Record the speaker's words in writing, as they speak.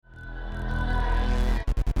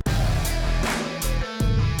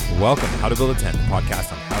Welcome to How to Build a Tent, the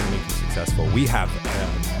podcast on how to make you successful. We have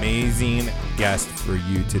an amazing guest for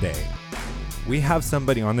you today. We have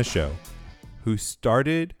somebody on the show who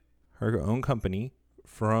started her own company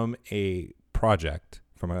from a project,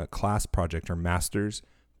 from a class project, her master's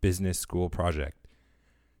business school project,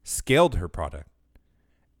 scaled her product,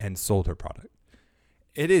 and sold her product.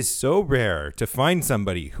 It is so rare to find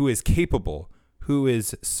somebody who is capable, who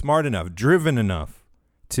is smart enough, driven enough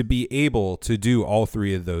to be able to do all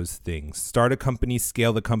three of those things. Start a company,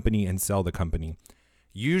 scale the company, and sell the company.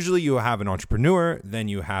 Usually you have an entrepreneur, then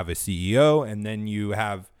you have a CEO, and then you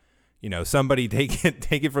have, somebody take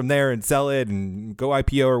it from there and sell it and go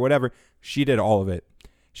IPO or whatever. She did all of it.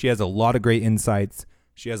 She has a lot of great insights.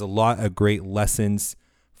 She has a lot of great lessons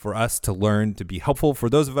for us to learn, to be helpful for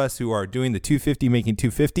those of us who are doing the 250 making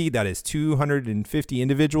 250. That is 250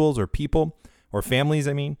 individuals or people or families.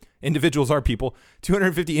 Individuals are people,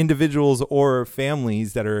 250 individuals or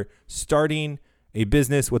families that are starting a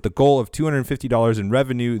business with the goal of $250 in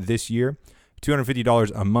revenue this year,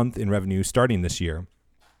 $250 a month in revenue starting this year.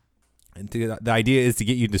 And the idea is to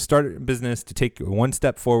get you to start a business, to take one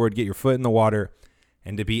step forward, get your foot in the water,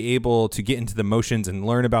 and to be able to get into the motions and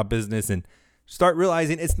learn about business and start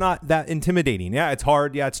realizing it's not that intimidating. Yeah, it's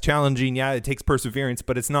hard. Yeah, it's challenging. Yeah, it takes perseverance,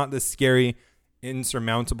 but it's not this scary,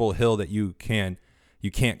 insurmountable hill that you can't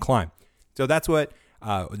climb. So that's what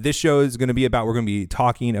this show is going to be about. We're going to be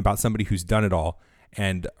talking about somebody who's done it all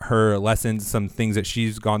and her lessons, some things that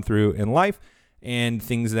she's gone through in life and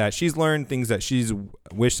things that she's learned, things that she's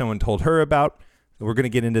wished someone told her about. We're going to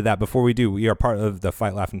get into that. Before we do, we are part of the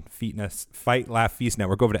Fight, Laugh, Feast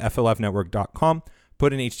Network. Go over to flfnetwork.com,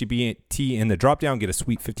 put an HTBT in the drop-down, get a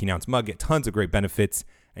sweet 15-ounce mug, get tons of great benefits,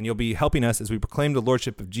 and you'll be helping us as we proclaim the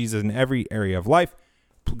lordship of Jesus in every area of life.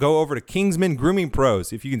 Go over to Kingsman Grooming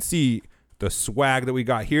Pros. If you can see the swag that we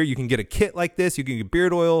got here, you can get a kit like this. You can get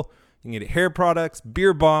beard oil, you can get hair products,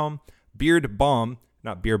 beard balm,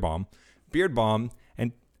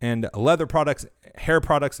 and leather products, hair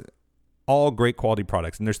products, all great quality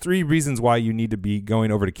products. And there's 3 reasons why you need to be going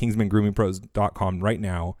over to kingsmangroomingpros.com right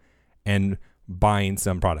now and buying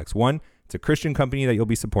some products. 1, it's a Christian company that you'll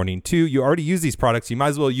be supporting. 2, you already use these products. You might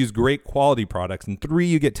as well use great quality products. And 3,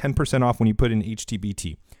 you get 10% off when you put in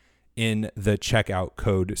HTBT in the checkout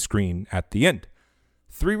code screen at the end.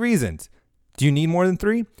 3 reasons. Do you need more than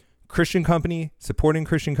 3? Christian company, supporting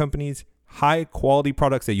Christian companies, high quality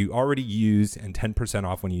products that you already use, and 10%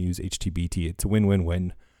 off when you use HTBT. It's a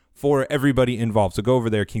win-win-win for everybody involved. So go over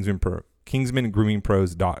there,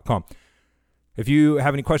 kingsmangroomingpros.com. If you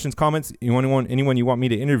have any questions, comments, anyone you want me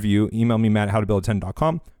to interview, email me,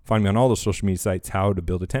 matt@howtobuildatent.com. Find me on all the social media sites, How to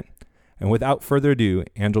Build a Tent. And without further ado,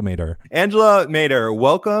 Angela Mader. Angela Mader,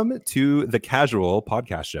 welcome to the Casual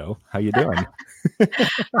Podcast Show. How you doing?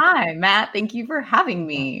 Hi, Matt. Thank you for having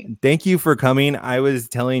me. Thank you for coming. I was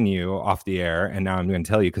telling you off the air, and now I'm going to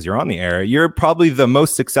tell you because you're on the air. You're probably the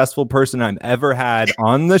most successful person I've ever had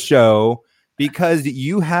on the show because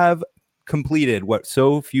you have completed what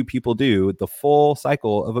so few people do, the full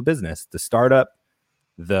cycle of a business, the startup,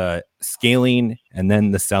 the scaling, and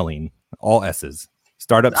then the selling, all S's.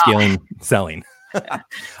 Startup, scaling, selling.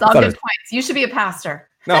 It's all good points. You should be a pastor.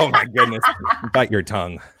 Oh my goodness. Bite your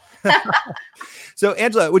tongue. So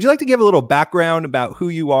Angela, would you like to give a little background about who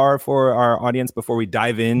you are for our audience before we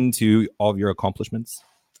dive into all of your accomplishments?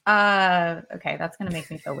 Okay, that's going to make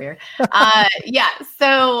me feel weird.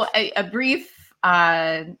 So a brief,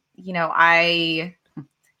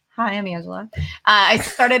 Hi, I'm Angela. I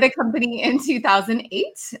started a company in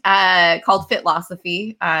 2008 called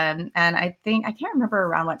Fitlosophy. And I can't remember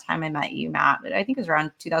around what time I met you, Matt, but I think it was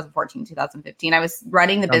around 2014, 2015. I was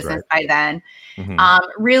running the business by then.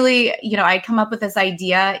 Mm-hmm. Really, I'd come up with this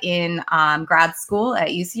idea in grad school at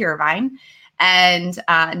UC Irvine, and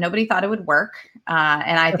nobody thought it would work.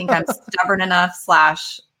 And I think I'm stubborn enough / I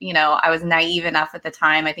was naive enough at the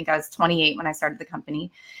time. I think I was 28 when I started the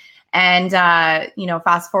company. And,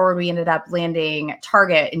 fast forward, we ended up landing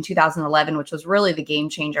Target in 2011, which was really the game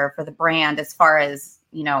changer for the brand as far as,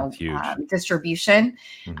 distribution.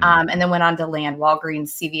 Mm-hmm. And then went on to land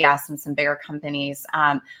Walgreens, CVS, and some bigger companies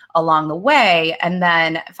along the way. And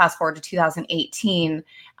then fast forward to 2018,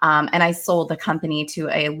 and I sold the company to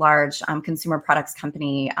a large consumer products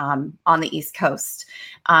company on the East Coast.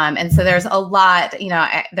 And so there's a lot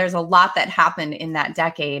that happened in that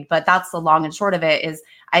decade, but that's the long and short of it is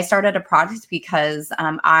I started a project because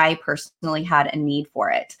I personally had a need for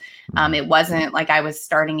it. It wasn't like I was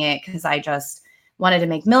starting it because I just wanted to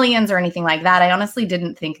make millions or anything like that. I honestly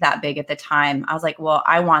didn't think that big at the time. I was like, well,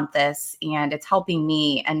 I want this and it's helping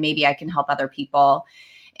me and maybe I can help other people.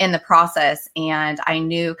 in the process. And I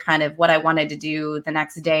knew kind of what I wanted to do the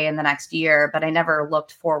next day and the next year, but I never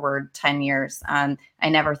looked forward 10 years. I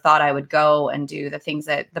never thought I would go and do the things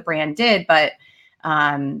that the brand did. But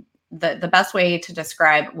the best way to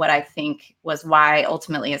describe what I think was why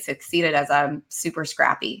ultimately it succeeded as I'm super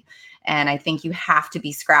scrappy. And I think you have to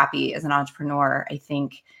be scrappy as an entrepreneur. I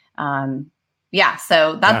think,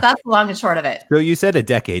 so that's the long and short of it. So you said a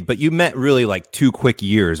decade, but you meant really like 2 quick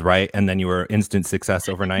years, right? And then you were instant success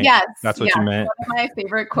overnight. Yes. That's what you meant. One of my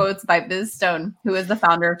favorite quotes by Biz Stone, who is the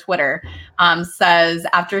founder of Twitter, says,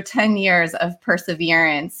 after 10 years of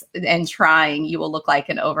perseverance and trying, you will look like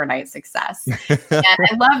an overnight success. And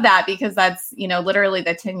I love that because that's, literally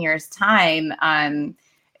the 10 years time.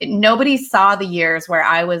 Nobody saw the years where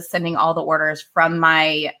I was sending all the orders from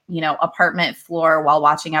my, apartment floor while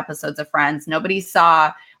watching episodes of Friends. Nobody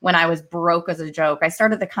saw when I was broke as a joke. I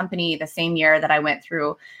started the company the same year that I went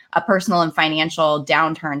through a personal and financial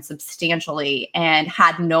downturn substantially and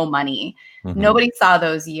had no money. Mm-hmm. Nobody saw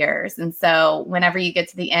those years. And so whenever you get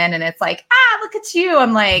to the end and it's like, look at you,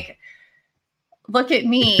 I'm like, look at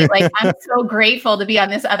me. Like, I'm so grateful to be on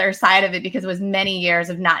this other side of it because it was many years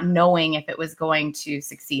of not knowing if it was going to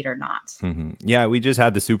succeed or not. Mm-hmm. Yeah, we just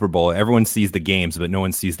had the Super Bowl. Everyone sees the games, but no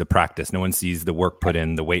one sees the practice. No one sees the work put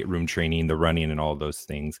in, the weight room training, the running, and all those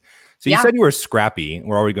things. So you said you were scrappy.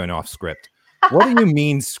 We're already going off script. What do you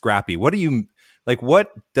mean scrappy? What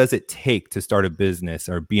does it take to start a business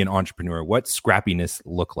or be an entrepreneur? What scrappiness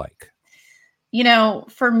look like?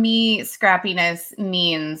 For me, scrappiness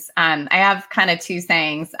means I have kind of 2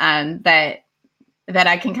 sayings that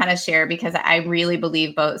I can kind of share because I really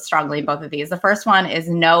believe strongly in both of these. The first one is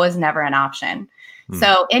no is never an option.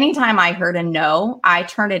 So anytime I heard a no, I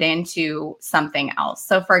turned it into something else.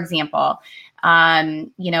 So for example,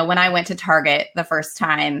 when I went to Target the first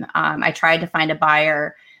time, I tried to find a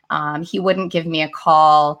buyer. He wouldn't give me a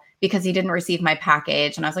call because he didn't receive my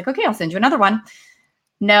package. And I was like, okay, I'll send you another one.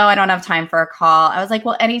 No, I don't have time for a call. I was like,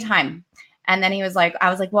 well, anytime. And then I was like,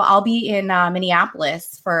 well, I'll be in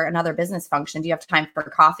Minneapolis for another business function. Do you have time for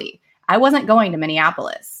coffee? I wasn't going to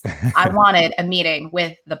Minneapolis. I wanted a meeting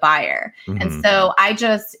with the buyer. Mm-hmm. And so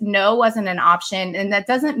no wasn't an option. And that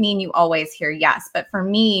doesn't mean you always hear yes. But for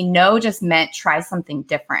me, no just meant try something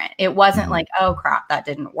different. It wasn't like, oh crap, that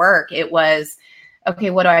didn't work. It was,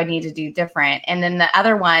 okay, what do I need to do different? And then the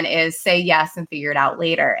other one is say yes and figure it out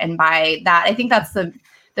later. And by that, I think that's the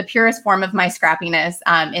purest form of my scrappiness,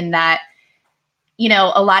 in that,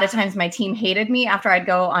 a lot of times my team hated me after I'd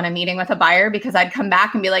go on a meeting with a buyer because I'd come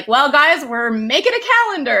back and be like, well, guys, we're making a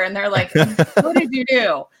calendar. And they're like, what did you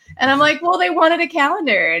do? And I'm like, well, they wanted a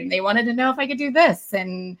calendar and they wanted to know if I could do this.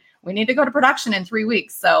 And we need to go to production in 3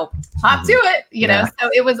 weeks. So hop to it, So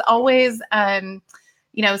it was always,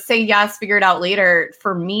 say yes, figure it out later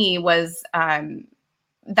for me was,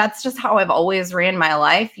 that's just how I've always ran my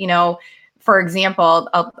life. For example,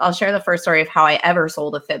 I'll share the first story of how I ever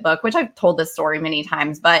sold a fit book, which I've told this story many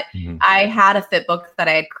times, but I had a fit book that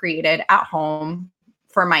I had created at home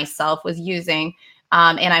for myself, was using,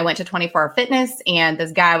 and I went to 24 Hour Fitness and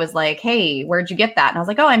this guy was like, hey, where'd you get that? And I was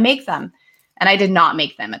like, oh, I make them. And I did not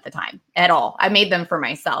make them at the time at all. I made them for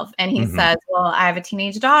myself. And he says, well, I have a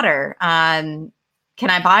teenage daughter. Can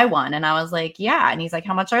I buy one? And I was like, yeah. And he's like,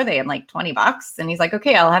 how much are they? I'm like, $20. And he's like,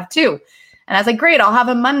 okay, I'll have 2. And I was like, great, I'll have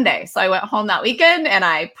them Monday. So I went home that weekend and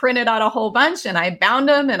I printed out a whole bunch and I bound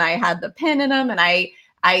them and I had the pin in them. And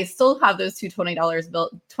I still have those 2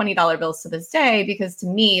 $20 bills to this day, because to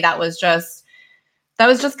me, that was just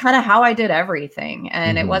kind of how I did everything.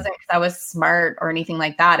 And it wasn't because I was smart or anything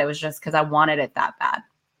like that. It was just because I wanted it that bad.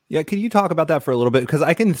 Yeah. Can you talk about that for a little bit? Because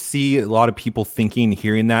I can see a lot of people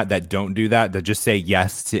hearing that don't do that just say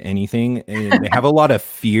yes to anything. And they have a lot of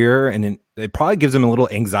fear, and it probably gives them a little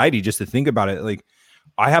anxiety just to think about it. Like,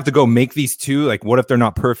 I have to go make these 2. Like, what if they're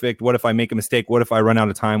not perfect? What if I make a mistake? What if I run out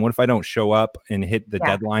of time? What if I don't show up and hit the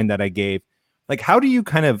deadline that I gave? Like, how do you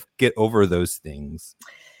kind of get over those things?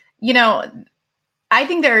 I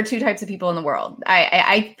think there are 2 types of people in the world.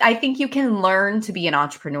 I think you can learn to be an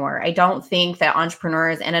entrepreneur. I don't think that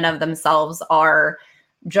entrepreneurs in and of themselves are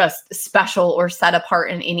just special or set apart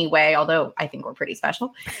in any way, although I think we're pretty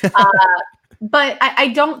special. But I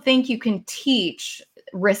don't think you can teach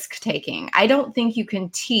risk taking. I don't think you can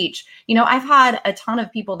teach, I've had a ton of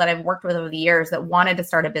people that I've worked with over the years that wanted to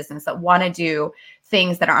start a business, that want to do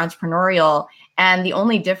things that are entrepreneurial. And the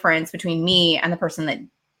only difference between me and the person that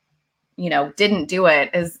didn't do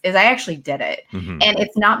it is I actually did it. And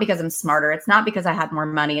it's not because I'm smarter. It's not because I had more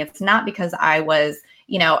money. It's not because I was,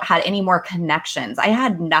 had any more connections. I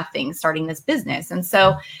had nothing starting this business. And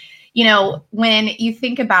so, when you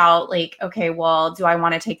think about like, okay, well, do I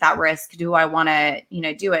want to take that risk? Do I want to,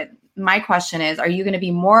 do it? My question is, are you going to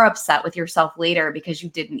be more upset with yourself later because you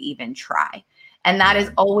didn't even try? And that is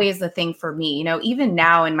always the thing for me. Even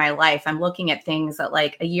now in my life, I'm looking at things that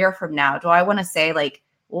like a year from now, do I want to say like,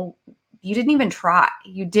 well, you didn't even try.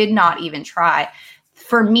 You did not even try.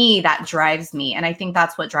 For me, that drives me. And I think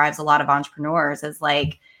that's what drives a lot of entrepreneurs is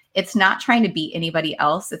like, it's not trying to beat anybody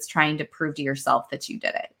else. It's trying to prove to yourself that you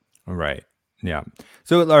did it. Right. Yeah.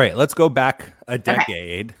 So, all right, let's go back a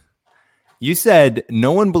decade. Okay. You said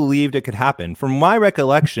no one believed it could happen. From my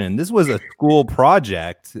recollection, this was a school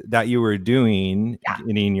project that you were doing,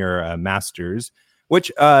 getting your master's,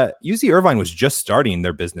 which UC Irvine was just starting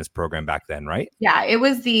their business program back then, right? Yeah, it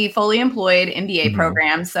was the fully employed MBA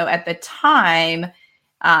program. So at the time,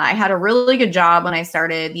 I had a really good job when I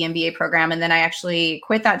started the MBA program. And then I actually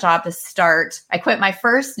quit that job I quit my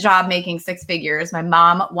first job making 6 figures. My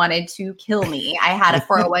mom wanted to kill me. I had a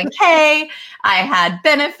 401k, I had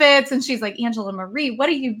benefits. And she's like, Angela Marie, what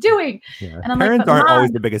are you doing? Yeah. And I'm Parents aren't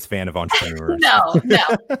always the biggest fan of entrepreneurs. No.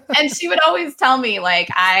 And she would always tell me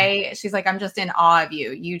she's like, I'm just in awe of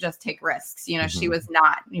you. You just take risks. She was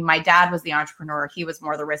not. My dad was the entrepreneur. He was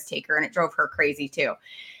more the risk taker, and it drove her crazy too.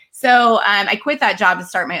 So I quit that job to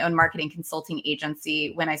start my own marketing consulting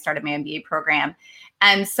agency when I started my MBA program.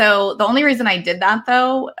 And so the only reason I did that,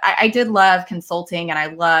 though, I did love consulting and I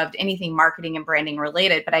loved anything marketing and branding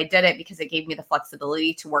related, but I did it because it gave me the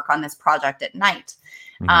flexibility to work on this project at night.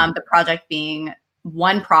 The project being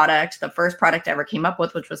one product, the first product I ever came up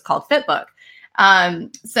with, which was called Fitbook.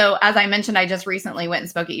 So as I mentioned, I just recently went and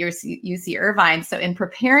spoke at UC Irvine. So in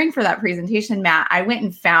preparing for that presentation, Matt, I went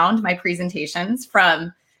and found my presentations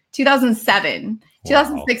from 2007,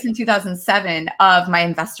 2006 and 2007 of my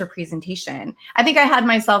investor presentation. I think I had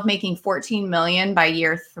myself making 14 million by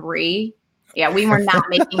year 3. Yeah, we were not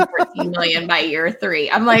making 14 million by year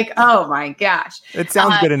 3. I'm like, oh my gosh. It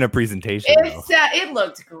sounds good in a presentation. It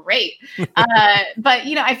looked great. But,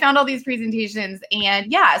 I found all these presentations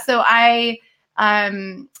and so I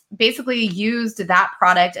basically used that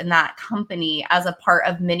product and that company as a part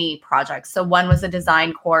of many projects. So one was a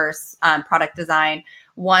design course, product design.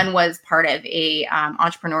 One was part of a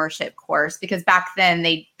entrepreneurship course because back then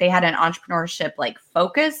they had an entrepreneurship like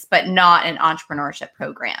focus, but not an entrepreneurship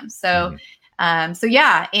program. So,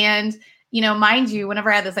 And, mind you,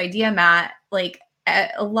 whenever I had this idea, Matt, like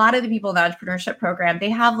a lot of the people in the entrepreneurship program, they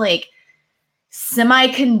have like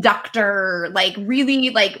semiconductor, like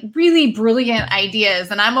really brilliant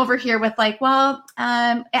ideas. And I'm over here with like, well,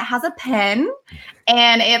 it has a pen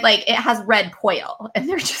and it has red coil. And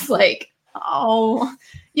they're just like, oh,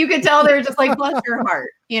 you could tell they're just like, bless your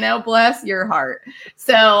heart, bless your heart.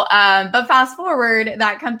 So, but fast forward,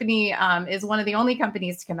 that company is one of the only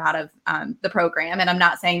companies to come out of the program. And I'm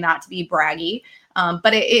not saying that to be braggy,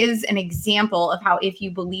 but it is an example of how if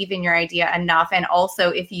you believe in your idea enough, and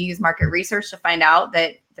also if you use market research to find out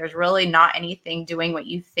that there's really not anything doing what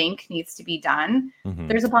you think needs to be done,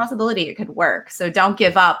 there's a possibility it could work. So don't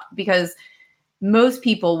give up because most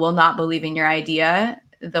people will not believe in your idea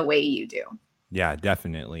the way you do. Yeah,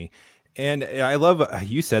 definitely. And I love,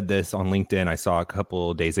 you said this on LinkedIn, I saw a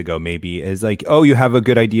couple days ago, maybe, is like, oh, you have a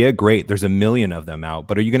good idea. Great. There's a million of them out,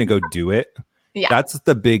 but are you going to go do it? Yeah. That's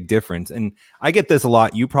the big difference. And I get this a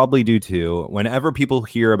lot. You probably do too. Whenever people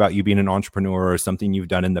hear about you being an entrepreneur or something you've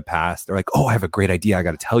done in the past, they're like, oh, I have a great idea I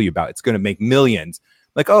got to tell you about. It's going to make millions.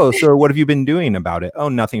 Like, oh, so what have you been doing about it? Oh,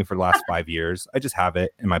 nothing for the last 5 years. I just have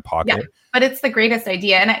it in my pocket. Yeah, but it's the greatest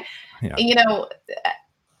idea. And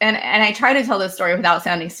And I try to tell this story without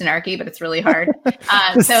sounding snarky, but it's really hard.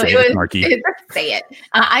 So it was snarky. Say it.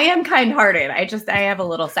 I am kind-hearted. I have a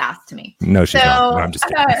little sass to me. No, she's not. No, I'm just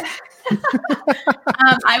kidding.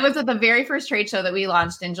 I was at the very first trade show that we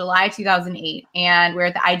launched in July 2008, and we're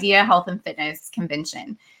at the Idea Health and Fitness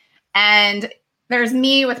Convention. And there's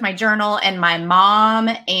me with my journal and my mom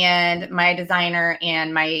and my designer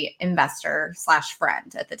and my investor /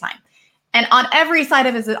 friend at the time. And on every side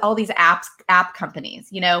of it is all these app companies,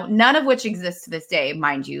 none of which exist to this day,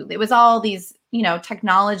 mind you. It was all these,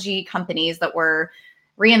 technology companies that were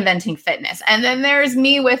reinventing fitness. And then there's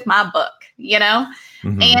me with my book,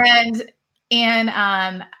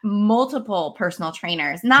 and multiple personal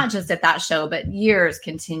trainers, not just at that show, but years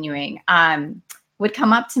continuing, would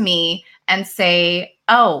come up to me and say,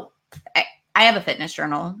 oh, I have a fitness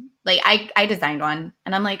journal. Like I designed one.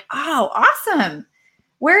 And I'm like, oh, awesome.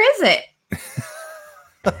 Where is it?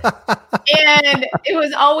 And it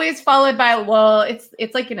was always followed by, well,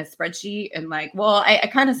 it's like in a spreadsheet, and like, well, I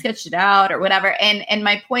kind of sketched it out or whatever. And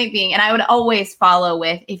my point being, and I would always follow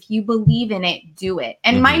with, if you believe in it, do it.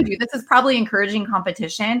 And mind you, this is probably encouraging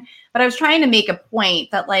competition, but I was trying to make a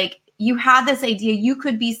point that like, you had this idea, you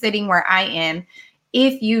could be sitting where I am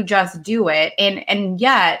if you just do it. And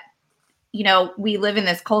yet, you know, we live in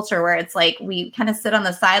this culture where it's like we kind of sit on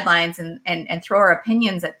the sidelines and throw our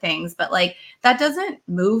opinions at things, but like that doesn't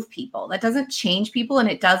move people, that doesn't change people, and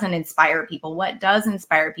it doesn't inspire people. What does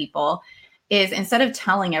inspire people is, instead of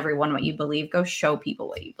telling everyone what you believe, go show people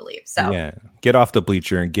what you believe. So yeah, get off the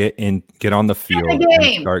bleacher and get on the field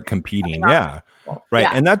and start competing. Yeah. Right.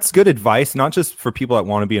 Yeah. And that's good advice, not just for people that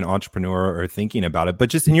want to be an entrepreneur or thinking about it, but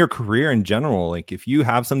just in your career in general. Like if you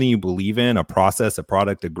have something you believe in, a process, a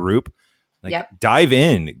product, a group, like dive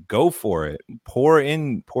in, go for it, pour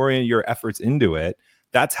in your efforts into it.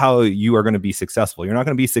 That's how you are going to be successful. You're not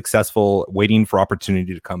going to be successful waiting for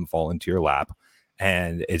opportunity to come fall into your lap,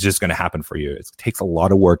 and it's just going to happen for you. It takes a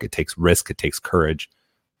lot of work. It takes risk. It takes courage,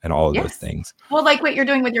 and all of those things. Well, like what you're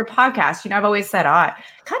doing with your podcast, you know, I've always said, I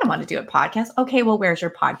kind of want to do a podcast. Okay, well, where's your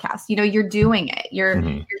podcast? You know, you're doing it. You're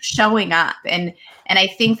showing up, and I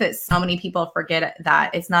think that so many people forget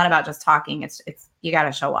that it's not about just talking. It's you got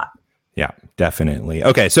to show up. Yeah, definitely.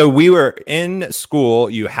 Okay, so we were in school.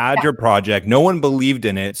 You had your project. No one believed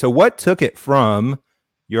in it. So what took it from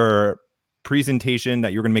your presentation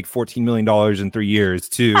that you're going to make $14 million in 3 years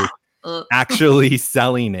to actually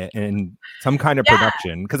selling it in some kind of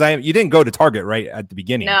production? Because you didn't go to Target right at the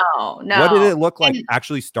beginning. No. What did it look like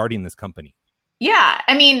actually starting this company? Yeah,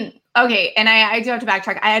 I mean, okay, and I do have to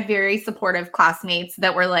backtrack. I had very supportive classmates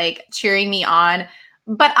that were like cheering me on.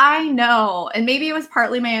 But I know, and maybe it was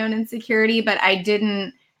partly my own insecurity, but I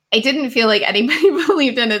didn't feel like anybody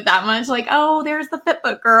believed in it that much. Like, oh, there's the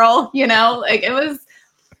Fitbook girl, you know, like it was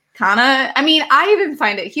kind of, I mean, I even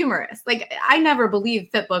find it humorous. Like I never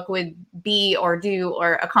believed Fitbook would be or do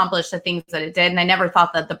or accomplish the things that it did. And I never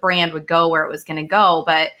thought that the brand would go where it was going to go.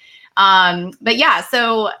 But yeah,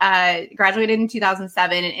 so graduated in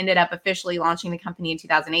 2007 and ended up officially launching the company in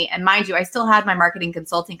 2008. And mind you, I still had my marketing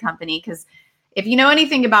consulting company, because if you know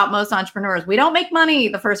anything about most entrepreneurs, we don't make money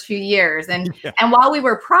the first few years. And while we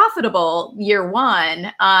were profitable year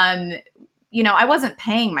one, you know, I wasn't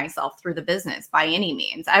paying myself through the business by any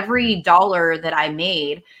means. Every dollar that I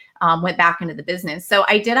made went back into the business. So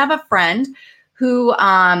I did have a friend who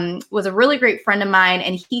was a really great friend of mine,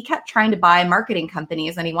 and he kept trying to buy marketing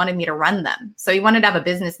companies and he wanted me to run them. So he wanted to have a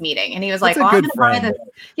business meeting, and he was like, well, I'm going to buy this.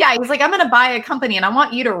 Yeah, he was like, I'm going to buy a company and I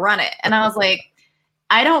want you to run it. And I was like,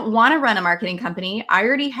 I don't want to run a marketing company. I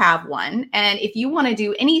already have one. And if you want to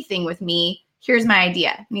do anything with me, here's my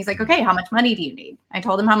idea. And he's like, okay, how much money do you need? I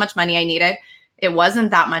told him how much money I needed. It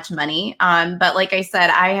wasn't that much money. But like I said,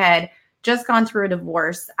 I had just gone through a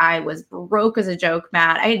divorce. I was broke as a joke,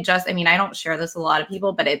 Matt. I don't share this with a lot of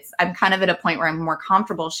people, but I'm kind of at a point where I'm more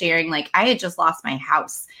comfortable sharing. Like I had just lost my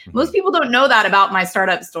house. Most people don't know that about my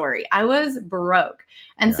startup story. I was broke.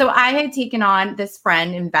 And so I had taken on this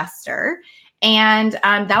friend investor. And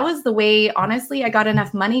that was the way, honestly, I got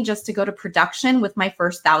enough money just to go to production with my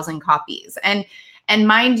first 1,000 copies. And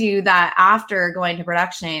mind you that after going to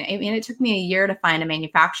production, I mean, it took me a year to find a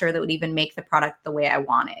manufacturer that would even make the product the way I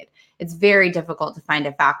wanted. It's very difficult to find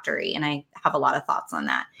a factory, and I have a lot of thoughts on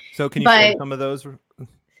that. So can you share some of those?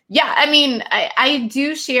 Yeah, I mean, I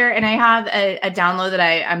do share, and I have a download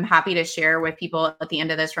that I'm happy to share with people at the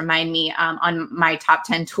end of this. Remind me on my top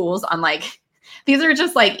 10 tools on like, these are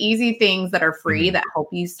just like easy things that are free that help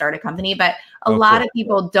you start a company. But a lot of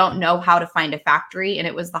people don't know how to find a factory. And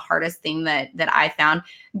it was the hardest thing that I found.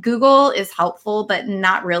 Google is helpful, but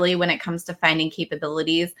not really when it comes to finding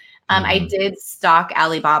capabilities. I did stalk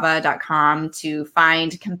Alibaba.com to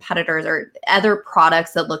find competitors or other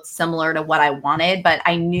products that looked similar to what I wanted. But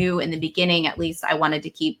I knew in the beginning, at least, I wanted to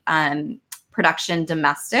keep production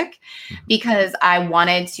domestic, because I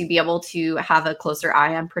wanted to be able to have a closer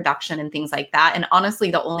eye on production and things like that. And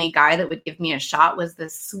honestly, the only guy that would give me a shot was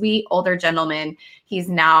this sweet older gentleman. He's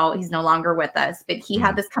no longer with us, but he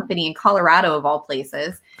had this company in Colorado of all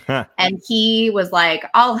places. And he was like,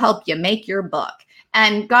 I'll help you make your book.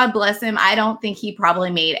 And God bless him. I don't think he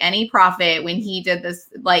probably made any profit when he did this,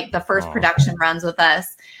 like the first production runs with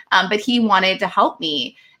us. But he wanted to help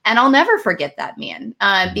me. And I'll never forget that man,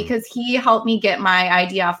 because he helped me get my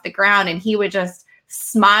idea off the ground. And he would just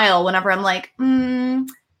smile whenever I'm like,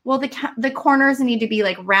 well, the corners need to be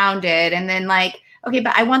like rounded. And then like, okay,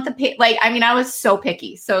 but I want I was so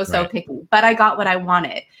picky, so picky, but I got what I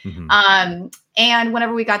wanted. And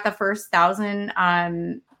whenever we got the first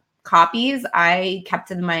 1,000 copies I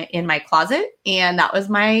kept in my closet, and that was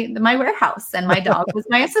my warehouse, and my dog was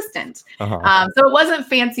my assistant. So it wasn't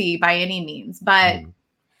fancy by any means, but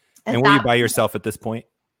and were you by yourself at this point?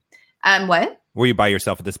 What? Were you by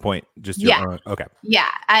yourself at this point? Just your own? Okay. Yeah.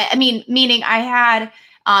 I mean, meaning I had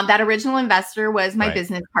that original investor was my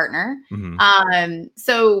business partner.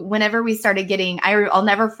 So whenever we started getting, I'll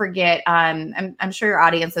never forget. I'm sure your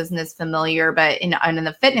audience isn't as familiar, but in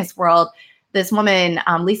the fitness world, this woman,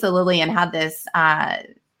 Lisa Lillian, had this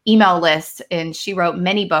email list, and she wrote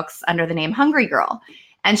many books under the name Hungry Girl.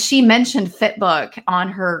 And she mentioned Fitbook on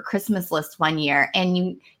her Christmas list one year. And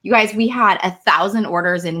you guys, we had 1,000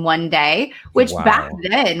 orders in one day, which back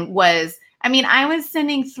then was, I mean, I was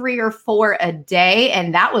sending 3 or 4 a day,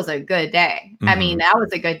 and that was a good day. I mean, that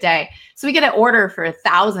was a good day. So we get an order for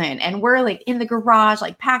 1,000, and we're like in the garage,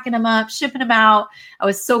 like packing them up, shipping them out. I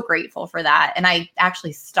was so grateful for that. And I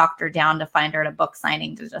actually stalked her down to find her at a book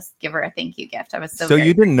signing to just give her a thank you gift. I was so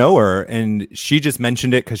you didn't know her, and she just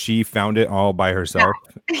mentioned it because she found it all by herself.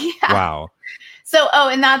 Yeah. Wow. So,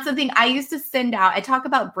 and that's something I used to send out. I talk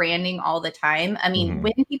about branding all the time. I mean,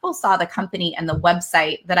 when people saw the company and the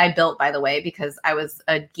website that I built, by the way, because I was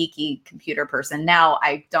a geeky computer person. Now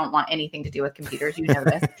I don't want anything to do with computers. You know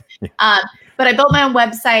this. But I built my own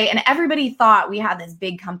website, and everybody thought we had this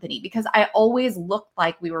big company because I always looked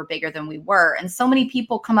like we were bigger than we were. And so many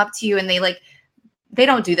people come up to you and they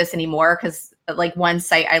don't do this anymore because like one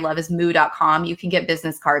site I love is moo.com. You can get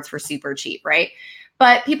business cards for super cheap, right?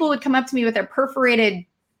 But people would come up to me with their perforated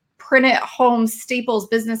print at home Staples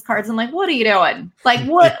business cards. I'm like, what are you doing? Like,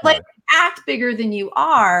 what? Like, act bigger than you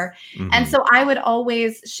are. And so I would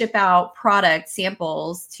always ship out product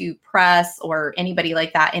samples to press or anybody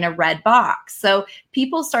like that in a red box. So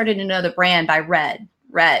people started to know the brand by red.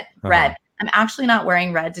 I'm actually not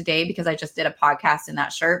wearing red today because I just did a podcast in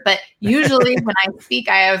that shirt. But usually when I speak,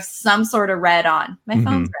 I have some sort of red on. My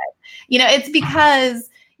phone's red. You know, it's because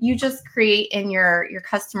you just create in your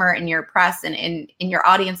customer and your press and in your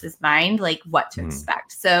audience's mind, like what to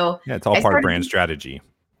expect. So yeah, it's all part of brand strategy.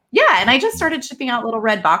 Yeah. And I just started shipping out little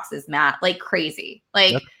red boxes, Matt, like crazy.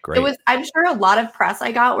 Like it was, I'm sure a lot of press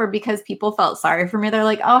I got were because people felt sorry for me. They're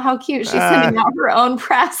like, oh, how cute. She's sending out her own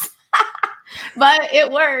press. But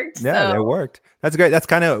it worked. Yeah, it worked. That's great. That's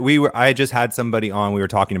kind of, I just had somebody on, we were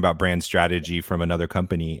talking about brand strategy from another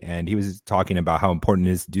company, and he was talking about how important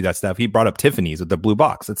it is to do that stuff. He brought up Tiffany's with the blue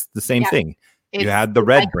box. It's the same thing. You had the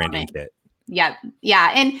red branding kit. Yeah.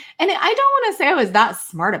 Yeah. And I don't want to say I was that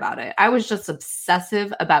smart about it. I was just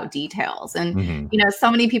obsessive about details. And, you know,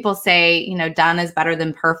 so many people say, you know, done is better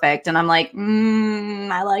than perfect. And I'm like,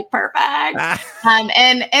 I like perfect.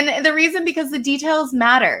 And the reason, because the details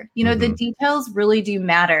matter, you know, the details really do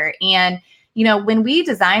matter. And, you know, when we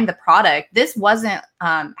designed the product, this wasn't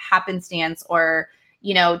happenstance or,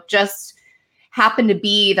 you know, just happened to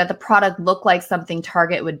be that the product looked like something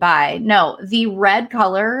Target would buy. No, the red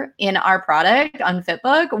color in our product on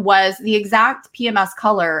Fitbook was the exact PMS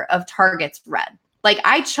color of Target's red. Like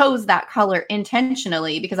I chose that color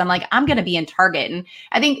intentionally because I'm like, I'm going to be in Target. And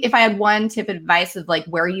I think if I had one tip of advice of like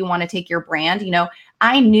where you want to take your brand, you know,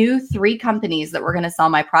 I knew 3 companies that were going to sell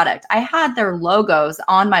my product. I had their logos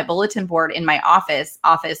on my bulletin board in my office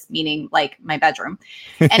meaning like my bedroom.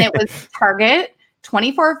 And it was Target,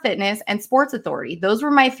 24 Fitness, and Sports Authority. Those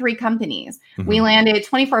were my 3 companies. We landed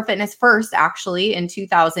 24 Fitness first, actually, in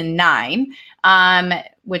 2009,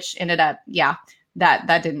 which ended up,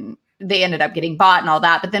 they ended up getting bought and all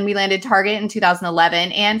that. But then we landed Target in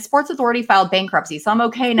 2011, and Sports Authority filed bankruptcy. So I'm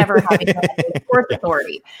okay never having Sports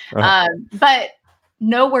Authority. But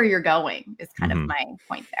know where you're going is kind of my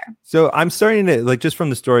point there. So I'm starting to, like, just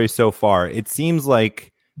from the story so far, it seems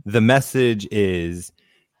like the message is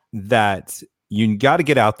that you got to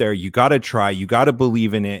get out there. You got to try. You got to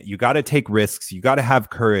believe in it. You got to take risks. You got to have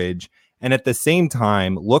courage. And at the same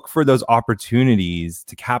time, look for those opportunities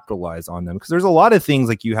to capitalize on them. Because there's a lot of things,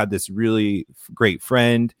 like you had this really great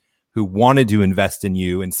friend who wanted to invest in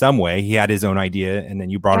you in some way. He had his own idea, and then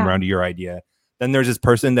you brought him around to your idea. Then there's this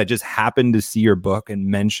person that just happened to see your book and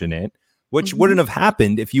mention it, which wouldn't have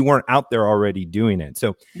happened if you weren't out there already doing it.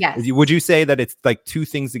 So would you say that it's like 2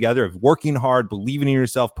 things together of working hard, believing in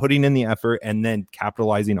yourself, putting in the effort, and then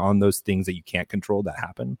capitalizing on those things that you can't control that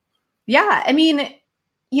happen? Yeah. I mean,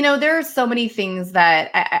 you know, there are so many things that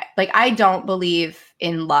I don't believe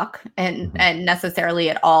in luck and necessarily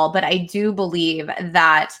at all, but I do believe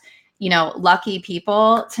that, you know, lucky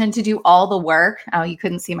people tend to do all the work. Oh, you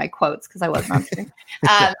couldn't see my quotes because I wasn't on screen.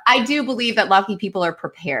 I do believe that lucky people are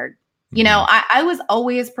prepared. You know, I was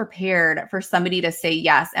always prepared for somebody to say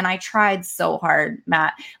yes. And I tried so hard,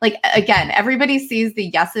 Matt. Like, again, everybody sees the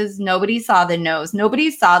yeses. Nobody saw the nos.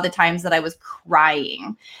 Nobody saw the times that I was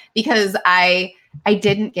crying because I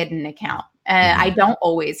didn't get an account. I don't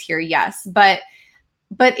always hear yes. But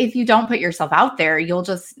if you don't put yourself out there, you'll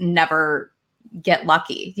just never get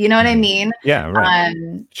lucky. You know what I mean? Yeah,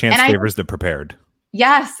 right. Chance favors the prepared.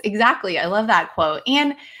 Yes, exactly. I love that quote.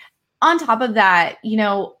 And on top of that, you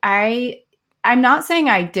know, I'm not saying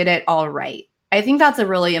I did it all right. I think that's a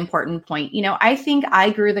really important point. You know, I think I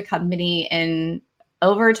grew the company in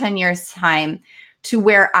over 10 years time to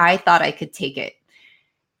where I thought I could take it.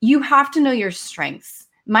 You have to know your strengths.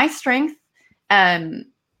 My strength,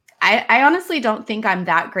 I honestly don't think I'm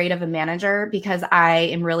that great of a manager because I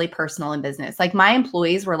am really personal in business. Like my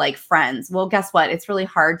employees were like friends. Well, guess what? It's really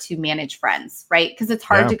hard to manage friends, right? Because it's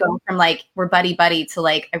hard to go from like, we're buddy to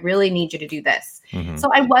like, I really need you to do this.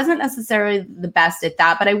 So I wasn't necessarily the best at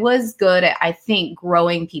that, but I was good at, I think,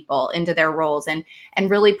 growing people into their roles and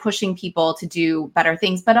really pushing people to do better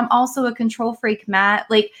things. But I'm also a control freak, Matt.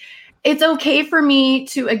 Like, it's okay for me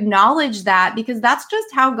to acknowledge that because that's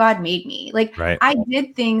just how God made me. Like I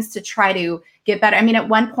did things to try to get better. I mean, at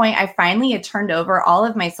one point I finally had turned over all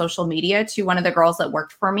of my social media to one of the girls that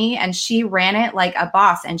worked for me and she ran it like a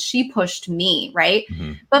boss and she pushed me. Right.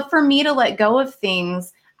 But for me to let go of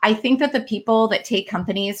things, I think that the people that take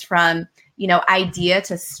companies from, you know, idea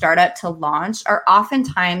to startup to launch are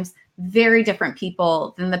oftentimes very different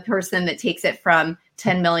people than the person that takes it from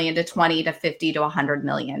 10 million to 20 to 50 to 100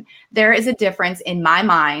 million. There is a difference in my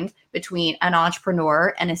mind between an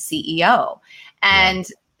entrepreneur and a CEO. And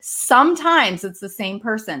sometimes it's the same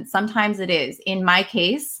person. Sometimes it is. In my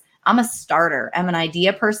case, I'm a starter. I'm an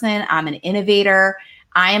idea person. I'm an innovator.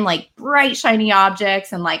 I am like bright, shiny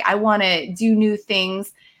objects. And like, I want to do new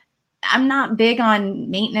things. I'm not big on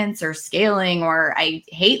maintenance or scaling, or I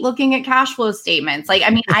hate looking at cash flow statements. Like, I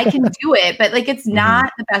mean, I can do it, but like, it's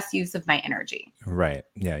not the best use of my energy. Right.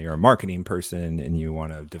 Yeah. You're a marketing person and you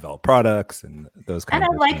want to develop products and those kinds of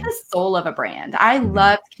things. And I like the soul of a brand. I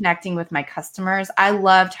loved connecting with my customers. I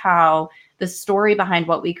loved how the story behind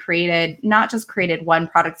what we created, not just created one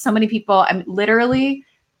product. So many people,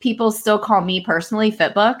 people still call me personally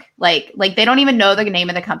Fitbook. Like they don't even know the name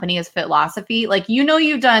of the company is Fitlosophy. Like, you know,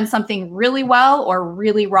 you've done something really well or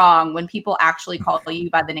really wrong when people actually call you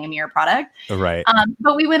by the name of your product. Right.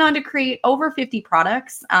 But we went on to create over 50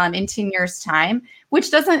 products in 10 years time, which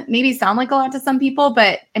doesn't maybe sound like a lot to some people,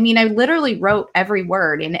 but I mean, I literally wrote every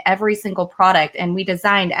word in every single product and we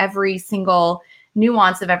designed every single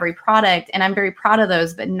nuance of every product. And I'm very proud of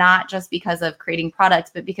those, but not just because of creating products,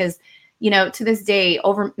 but because, you know, to this day,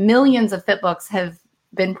 over millions of Fitbooks have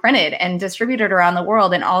been printed and distributed around the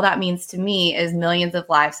world. And all that means to me is millions of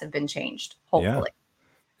lives have been changed, hopefully.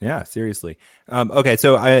 Yeah, seriously. Okay,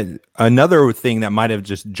 so another thing that might have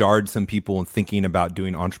just jarred some people in thinking about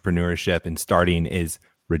doing entrepreneurship and starting is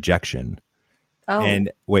rejection. Oh.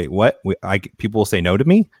 And wait, what? People will say no to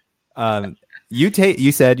me?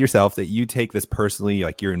 You said yourself that you take this personally,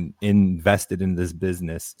 like you're invested in this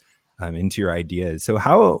business. Into your ideas. So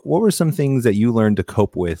what were some things that you learned to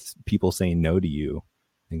cope with people saying no to you?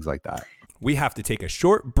 Things like that. We have to take a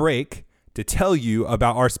short break to tell you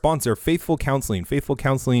about our sponsor, Faithful Counseling,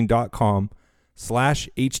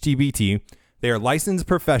 faithfulcounseling.com/HTBT. They are licensed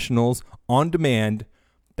professionals on demand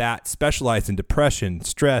that specialize in depression,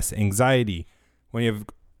 stress, anxiety. When you have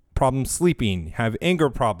problems sleeping, have anger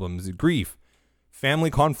problems, grief, family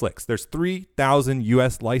conflicts, there's 3,000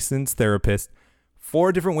 U.S. licensed therapists.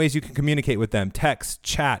 4 different ways you can communicate with them: text,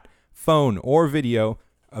 chat, phone, or video.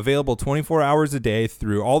 Available 24 hours a day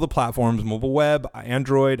through all the platforms: mobile web,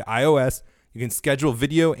 Android, iOS. You can schedule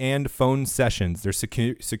video and phone sessions. They're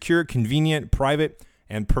secure, convenient, private,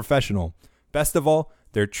 and professional. Best of all,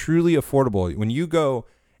 they're truly affordable. When you go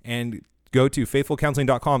to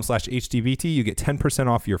faithfulcounseling.com/HTBT, you get 10%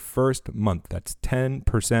 off your first month. That's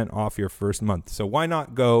 10% off your first month. So why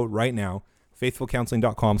not go right now?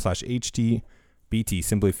 faithfulcounseling.com/HTBT.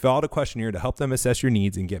 Simply fill out a questionnaire to help them assess your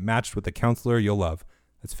needs and get matched with a counselor you'll love.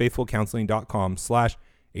 That's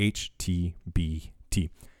faithfulcounseling.com/HTBT.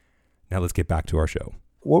 Now let's get back to our show.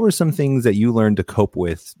 What were some things that you learned to cope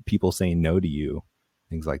with people saying no to you?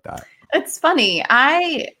 Things like that. It's funny.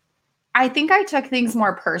 I think I took things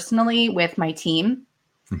more personally with my team.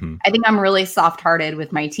 I think I'm really soft-hearted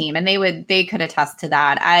with my team, and they could attest to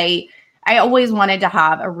that. I always wanted to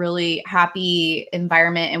have a really happy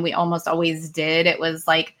environment, and we almost always did. It was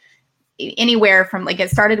like anywhere from like,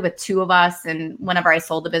 it started with 2 of us, and whenever I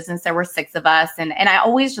sold the business, there were 6 of us. And I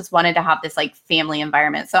always just wanted to have this like family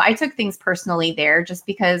environment. So I took things personally there just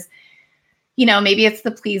because, maybe it's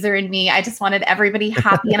the pleaser in me. I just wanted everybody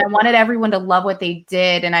happy and I wanted everyone to love what they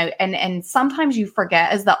did. And sometimes you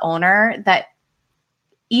forget as the owner that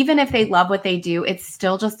even if they love what they do, it's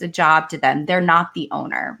still just a job to them. They're not the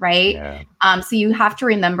owner, right? Yeah. So you have to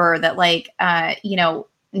remember that,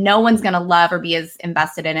 no one's going to love or be as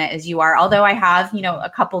invested in it as you are. Although I have,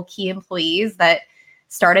 a couple key employees that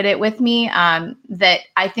started it with me, that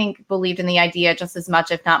I think believed in the idea just as much,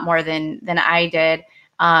 if not more than I did.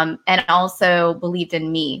 And also believed in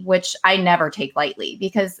me, which I never take lightly,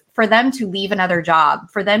 because for them to leave another job,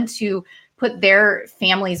 for them to put their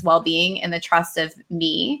family's well-being in the trust of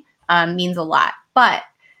me, means a lot. But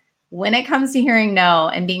when it comes to hearing no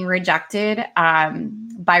and being rejected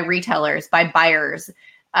by retailers, by buyers,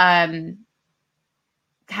 God,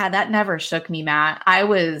 that never shook me, Matt.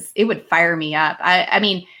 It would fire me up.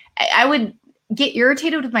 I would get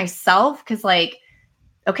irritated with myself because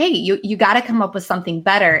okay, you got to come up with something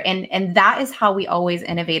better. And that is how we always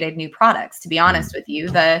innovated new products, to be honest with you.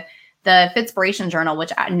 The Fitspiration Journal,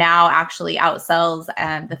 which now actually outsells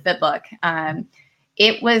the Fitbook,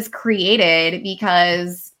 it was created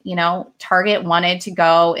because, Target wanted to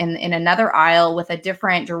go in another aisle with a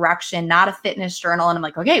different direction, not a fitness journal. And I'm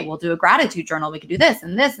like, okay, we'll do a gratitude journal. We could do this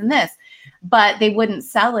and this and this. But they wouldn't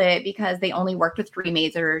sell it because they only worked with 3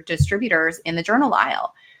 major distributors in the journal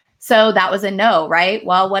aisle. So that was a no, right?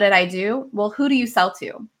 Well, what did I do? Well, who do you sell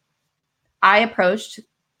to? I approached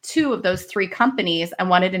 2 of those 3 companies and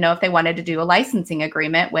wanted to know if they wanted to do a licensing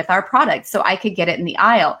agreement with our product so I could get it in the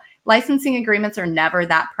aisle. Licensing agreements are never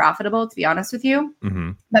that profitable, to be honest with you.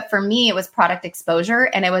 Mm-hmm. But for me, it was product exposure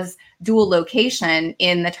and it was dual location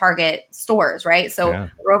in the Target stores, right? So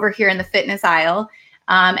we're over here in the fitness aisle.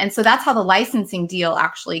 And so that's how the licensing deal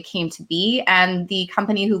actually came to be. And the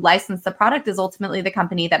company who licensed the product is ultimately the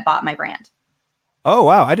company that bought my brand. Oh,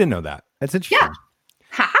 wow. I didn't know that. That's interesting. Yeah.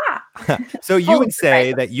 Ha-ha. So you would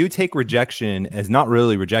say that you take rejection as not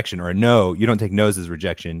really rejection, or a no, you don't take no's as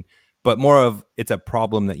rejection, but more of it's a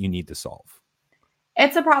problem that you need to solve.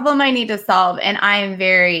 It's a problem I need to solve. And I am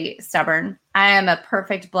very stubborn. I am a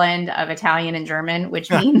perfect blend of Italian and German, which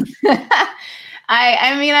means I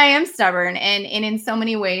am stubborn. And in so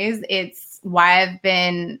many ways, it's why I've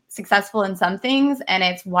been successful in some things. And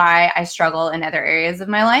it's why I struggle in other areas of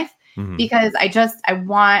my life. Mm-hmm. Because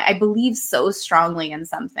I believe so strongly in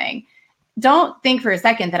something. Don't think for a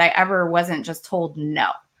second that I ever wasn't just told no,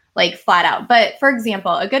 flat out. But for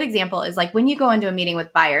example, a good example is when you go into a meeting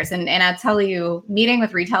with buyers, and I'll tell you, meeting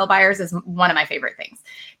with retail buyers is one of my favorite things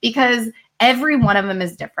because every one of them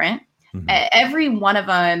is different. Mm-hmm. Every one of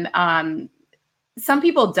them, some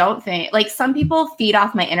people don't think, some people feed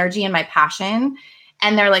off my energy and my passion.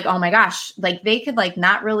 And they're like, oh my gosh, they could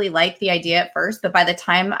not really like the idea at first, but by the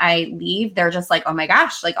time I leave, they're just like, oh my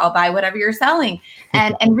gosh, I'll buy whatever you're selling,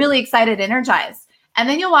 and really excited, energized. And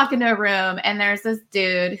then you'll walk into a room and there's this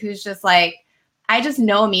dude who's just I just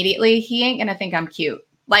know immediately he ain't gonna think I'm cute.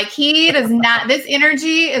 He does not, this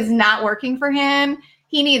energy is not working for him.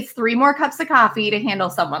 He needs 3 more cups of coffee to handle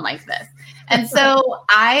someone like this. And so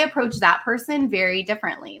I approach that person very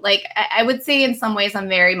differently. I would say in some ways I'm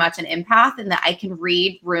very much an empath in that I can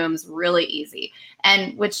read rooms really easy,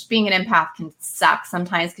 and which being an empath can suck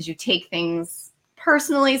sometimes because you take things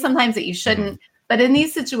personally sometimes that you shouldn't. But in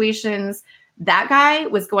these situations, that guy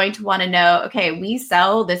was going to want to know, okay, we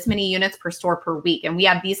sell this many units per store per week, and we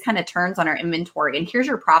have these kind of turns on our inventory, and here's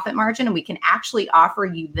your profit margin, and we can actually offer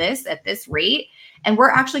you this at this rate. And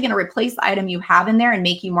we're actually going to replace the item you have in there and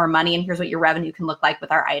make you more money. And here's what your revenue can look like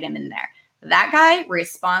with our item in there. That guy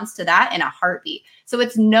responds to that in a heartbeat. So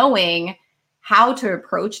it's knowing how to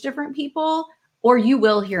approach different people, or you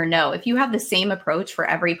will hear no. If you have the same approach for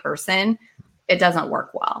every person, it doesn't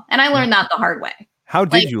work well. And I learned that the hard way. How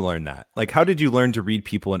did you learn that? How did you learn to read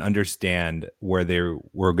people and understand where you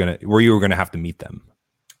were gonna have to meet them?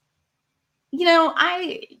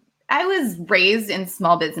 I was raised in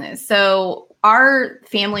small business. So our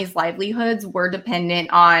family's livelihoods were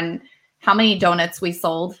dependent on how many donuts we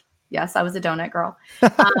sold. Yes, I was a donut girl.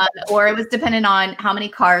 Or it was dependent on how many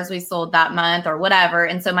cars we sold that month or whatever.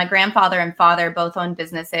 And so my grandfather and father both owned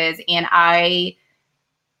businesses. And I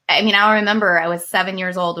remember I was 7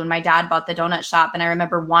 years old when my dad bought the donut shop. And I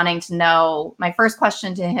remember wanting to know, my first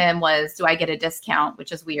question to him was, do I get a discount?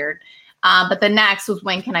 Which is weird. But the next was,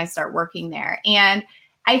 when can I start working there? And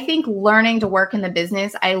I think learning to work in the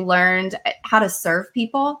business, I learned how to serve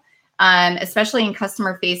people, especially in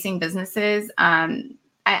customer-facing businesses.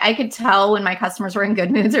 I could tell when my customers were in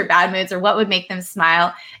good moods or bad moods, or what would make them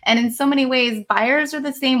smile. And in so many ways, buyers are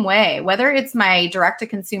the same way, whether it's my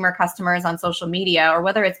direct-to-consumer customers on social media, or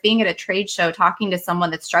whether it's being at a trade show talking to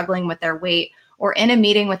someone that's struggling with their weight, or in a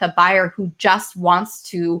meeting with a buyer who just wants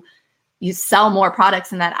to sell more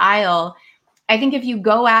products in that aisle, I think if you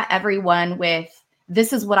go at everyone with,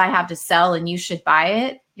 this is what I have to sell and you should buy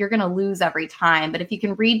it, you're going to lose every time. But if you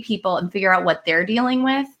can read people and figure out what they're dealing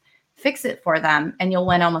with, fix it for them, and you'll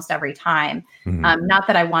win almost every time. Not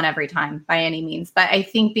that I won every time by any means, but I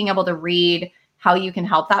think being able to read how you can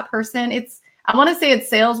help that person, I want to say it's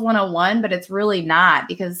sales 101, but it's really not,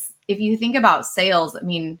 because if you think about sales, I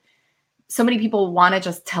mean, so many people want to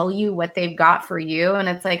just tell you what they've got for you. And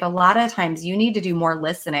it's like, a lot of times you need to do more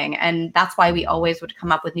listening. And that's why we always would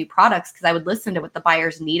come up with new products, because I would listen to what the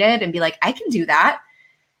buyers needed and be like, I can do that.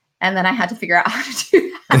 And then I had to figure out how to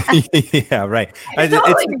do that. Yeah, right. Do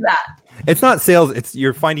that. It's not sales.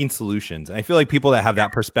 You're finding solutions. And I feel like people that have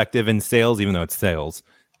that perspective in sales, even though it's sales,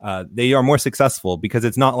 they are more successful, because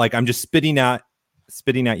it's not like I'm just spitting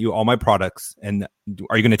at you all my products and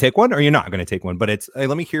are you going to take one or you're not going to take one? But it's, hey,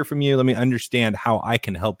 let me hear from you. Let me understand how I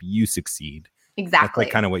can help you succeed. Exactly. That's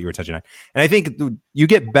like kind of what you were touching on. And I think you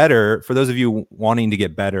get better, for those of you wanting to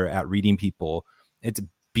get better at reading people, it's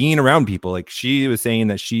being around people. Like she was saying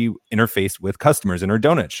that she interfaced with customers in her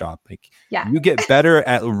donut shop. Like you get better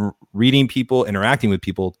at reading people, interacting with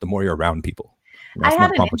people, the more you're around people. I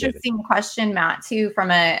had an interesting question, Matt, too,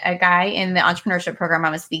 from a guy in the entrepreneurship program I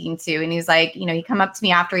was speaking to. And he's like, he come up to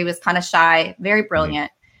me after he was kind of shy, very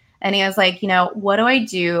brilliant. And he was like, what do I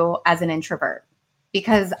do as an introvert?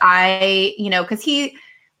 Because because he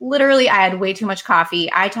literally, I had way too much coffee.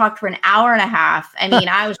 I talked for an hour and a half. I mean,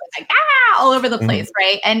 I was just like, all over the place.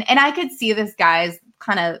 Right. And I could see this guy's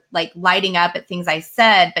kind of like lighting up at things I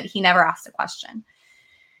said, but he never asked a question.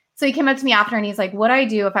 So he came up to me after and he's like, what do I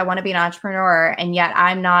do if I want to be an entrepreneur and yet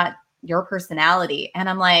I'm not your personality? And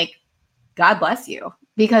I'm like, God bless you.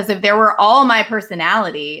 Because if there were all my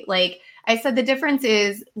personality, like I said, the difference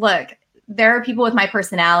is, look, there are people with my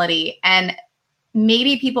personality and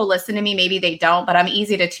maybe people listen to me, maybe they don't, but I'm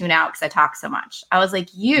easy to tune out because I talk so much. I was like,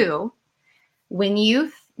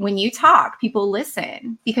 when you talk, people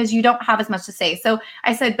listen because you don't have as much to say. So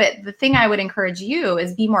I said, but the thing I would encourage you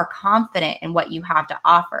is be more confident in what you have to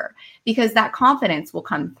offer, because that confidence will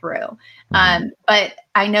come through. But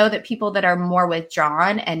I know that people that are more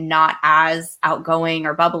withdrawn and not as outgoing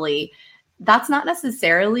or bubbly, that's not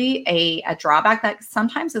necessarily a drawback. That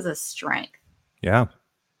sometimes is a strength. Yeah.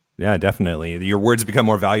 Yeah, definitely. Your words become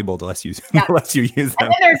more valuable the less you use them. And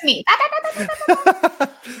then there's me.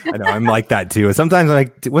 I know, I'm like that too. Sometimes I'm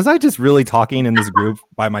like, was I just really talking in this group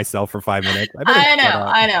by myself for 5 minutes? I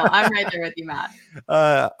know. I'm right there with you,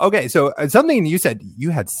 Matt. Okay, so something you said,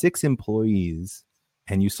 you had 6 employees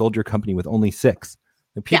and you sold your company with only 6.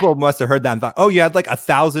 And people must have heard that and thought, oh, you had like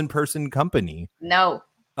 1,000-person company. No.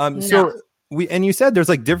 So you said there's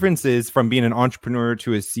like differences from being an entrepreneur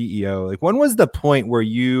to a CEO. Like, when was the point where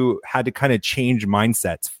you had to kind of change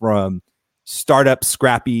mindsets from startup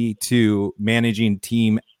scrappy to managing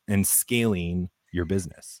team and scaling your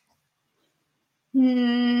business?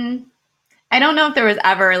 I don't know if there was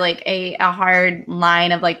ever like a hard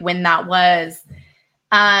line of like when that was.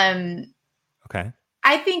 Okay.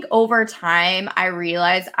 I think over time I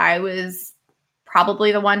realized I was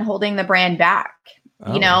probably the one holding the brand back.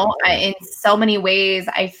 In so many ways,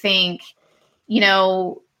 I think,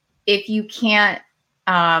 if you can't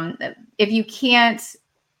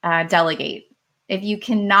delegate, if you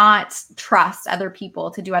cannot trust other people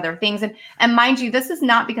to do other things, and mind you, this is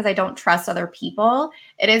not because I don't trust other people.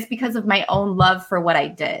 It is because of my own love for what I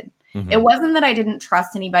did. It wasn't that I didn't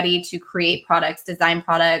trust anybody to create products, design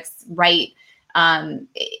products, write.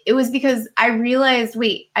 It was because I realized,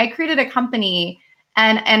 I created a company.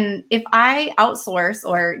 And if I outsource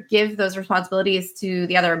or give those responsibilities to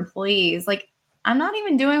the other employees, like I'm not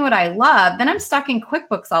even doing what I love, then I'm stuck in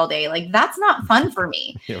QuickBooks all day. Like that's not fun for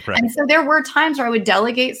me. Yeah, right. And so there were times where I would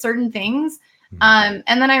delegate certain things. And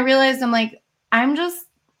then I realized I'm just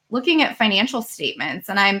looking at financial statements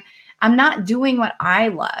and I'm not doing what I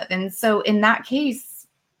love. And so in that case,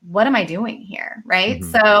 what am I doing here? Right.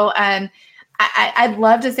 So I'd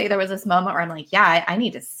love to say there was this moment where I'm like, I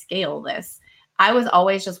need to scale this. I was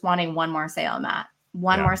always just wanting one more sale, Matt,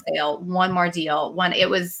 more sale, one more deal. It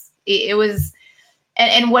was,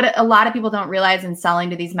 and what a lot of people don't realize in selling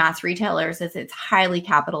to these mass retailers is it's highly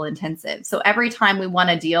capital intensive. So every time we won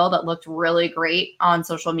a deal that looked really great on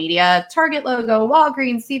social media, Target logo,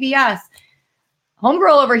 Walgreens, CVS,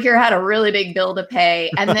 homegirl over here had a really big bill to pay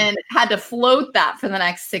and then had to float that for the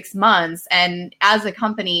next 6 months. And as a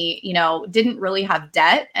company, didn't really have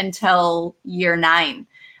debt until year 9.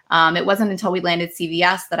 It wasn't until we landed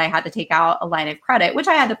CVS that I had to take out a line of credit, which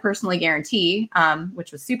I had to personally guarantee,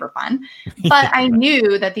 which was super fun. But I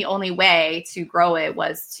knew that the only way to grow it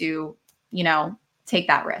was to take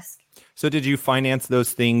that risk. So did you finance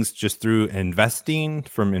those things just through investing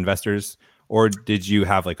from investors, or did you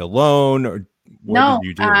have like a loan, or what did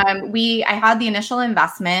you do? I had the initial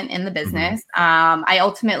investment in the business. I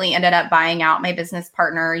ultimately ended up buying out my business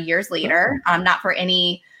partner years later, not for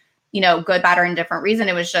any, good, bad, or indifferent reason.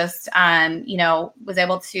 It was just, was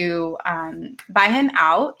able to buy him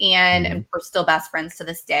out, and we're still best friends to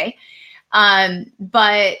this day.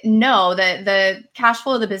 But no, the cash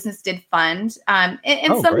flow of the business did fund.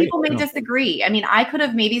 And some people may disagree. I mean, I could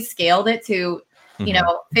have maybe scaled it to,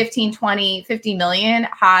 15, 20, 50 million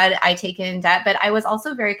had I taken debt, but I was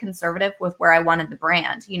also very conservative with where I wanted the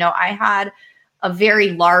brand. I had a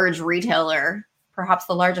very large retailer, perhaps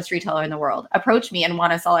the largest retailer in the world, approach me and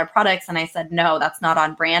want to sell our products. And I said, no, that's not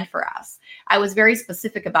on brand for us. I was very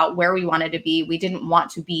specific about where we wanted to be. We didn't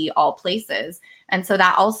want to be all places. And so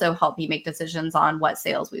that also helped me make decisions on what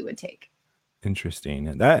sales we would take.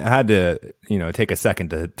 Interesting. That had to, take a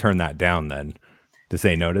second to turn that down then, to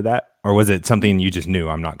say no to that? Or was it something you just knew,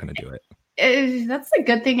 I'm not going to do it? That's a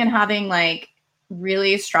good thing in having like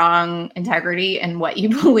really strong integrity in what you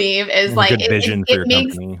believe is like good vision for your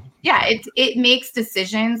company. Yeah, it makes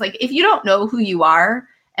decisions. Like if you don't know who you are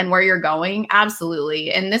and where you're going,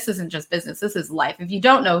 absolutely. And this isn't just business, this is life. If you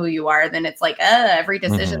don't know who you are, then it's like every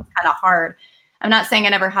decision is kind of hard. I'm not saying I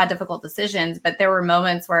never had difficult decisions, but there were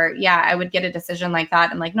moments where, I would get a decision like that.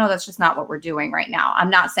 And like, no, that's just not what we're doing right now. I'm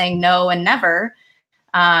not saying no and never.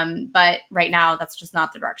 But right now, that's just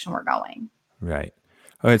not the direction we're going. Right.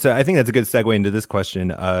 All right. So I think that's a good segue into this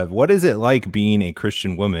question of what is it like being a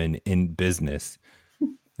Christian woman in business?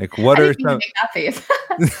 Like, what are some? Make that face.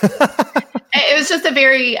 It was just a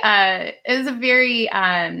very.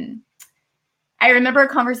 I remember a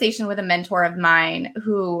conversation with a mentor of mine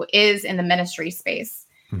who is in the ministry space.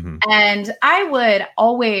 And I would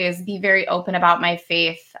always be very open about my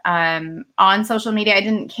faith on social media. I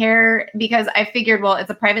didn't care because I figured, well, it's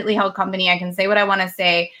a privately held company. I can say what I want to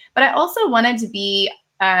say. But I also wanted to be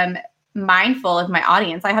mindful of my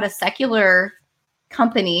audience. I had a secular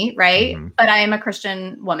company, right? But I am a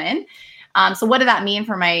Christian woman. So what did that mean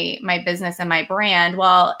for my business and my brand?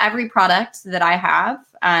 Well, every product that I have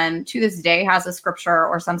to this day has a scripture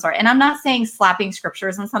or some sort. And I'm not saying slapping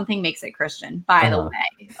scriptures on something makes it Christian, by the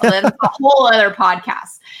way. That's a whole other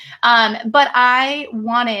podcast. But I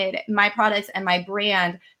wanted my products and my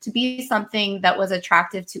brand to be something that was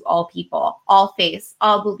attractive to all people, all faiths,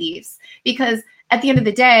 all beliefs, because at the end of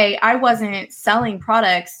the day, I wasn't selling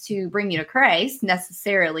products to bring you to Christ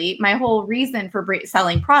necessarily. My whole reason for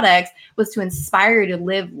selling products was to inspire you to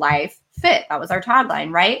live life fit. That was our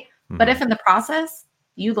tagline, right? But if in the process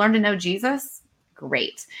you learn to know Jesus,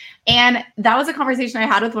 great. And that was a conversation I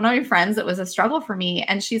had with one of my friends. It was a struggle for me.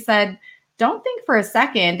 And she said, don't think for a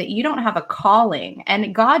second that you don't have a calling,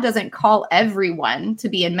 and God doesn't call everyone to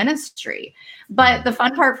be in ministry. But the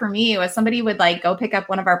fun part for me was somebody would like go pick up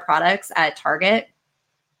one of our products at Target.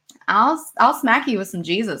 I'll smack you with some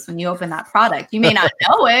Jesus when you open that product. You may not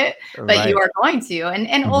know it, but you are going to.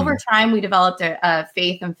 And over time, we developed a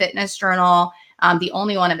faith and fitness journal, the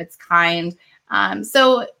only one of its kind.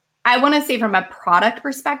 So I want to say from a product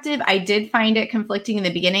perspective, I did find it conflicting in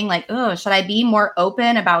the beginning, like, oh, should I be more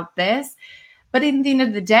open about this? But at the end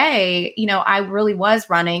of the day, I really was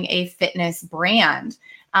running a fitness brand.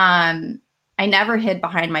 I never hid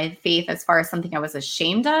behind my faith as far as something I was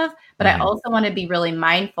ashamed of, but I also want to be really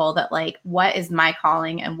mindful that like, what is my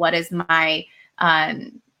calling and what is my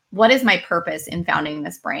purpose in founding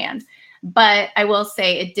this brand? But I will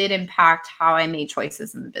say it did impact how I made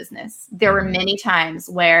choices in the business. There were many times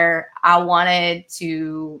where I wanted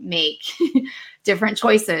to make different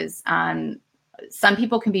choices. Some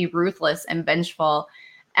people can be ruthless and vengeful.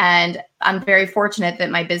 And I'm very fortunate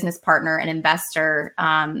that my business partner and investor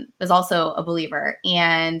was also a believer.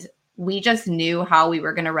 And we just knew how we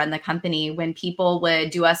were going to run the company. When people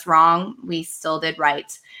would do us wrong, we still did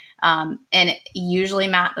right. And usually,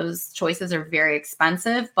 Matt, those choices are very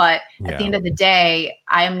expensive. But at the end of the day,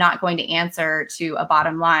 I am not going to answer to a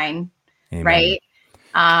bottom line, right?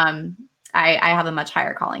 I have a much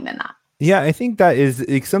higher calling than that. Yeah, I think that is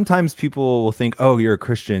like, sometimes people will think, oh, you're a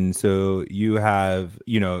Christian, so you have,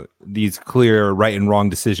 these clear right and wrong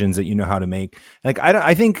decisions that you know how to make. Like,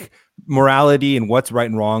 I think morality and what's right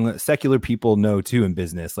and wrong, secular people know too in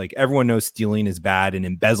business. Like everyone knows stealing is bad and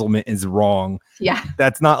embezzlement is wrong. Yeah.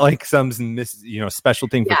 That's not like some special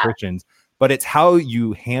thing for Christians, but it's how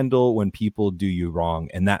you handle when people do you wrong.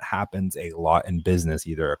 And that happens a lot in business,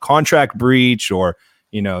 either a contract breach or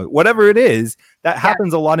whatever it is, that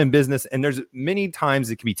happens a lot in business. And there's many times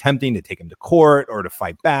it can be tempting to take them to court or to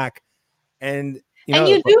fight back. And, And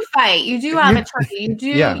you do fight. You do have a target. You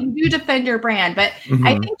do defend your brand. But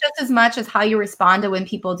I think just as much as how you respond to when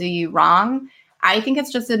people do you wrong, I think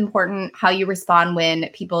it's just important how you respond when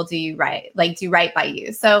people do you right, like do right by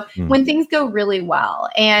you. So when things go really well,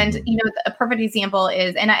 and a perfect example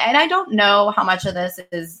is, and I don't know how much of this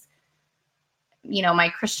is, my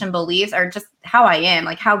Christian beliefs or just how I am,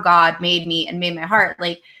 like how God made me and made my heart.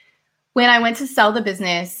 Like when I went to sell the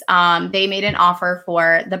business, they made an offer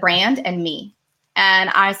for the brand and me. And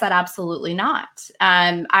I said, absolutely not.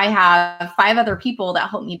 I have 5 other people that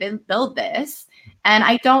helped me build this. And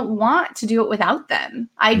I don't want to do it without them.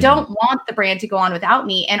 I don't want the brand to go on without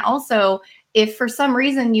me. And also, if for some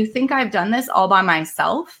reason you think I've done this all by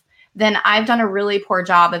myself, then I've done a really poor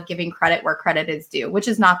job of giving credit where credit is due, which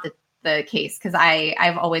is not the case, because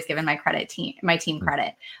I've always given my team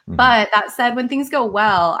credit. But that said, when things go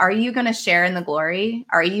well, are you going to share in the glory?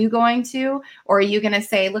 Are you going to, or are you going to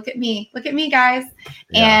say, look at me guys?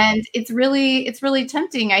 Yeah. And it's really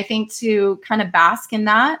tempting, I think, to kind of bask in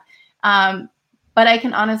that. But I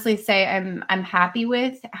can honestly say I'm happy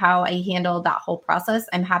with how I handled that whole process.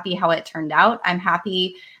 I'm happy how it turned out. I'm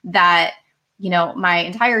happy that, my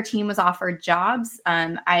entire team was offered jobs.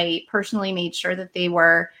 I personally made sure that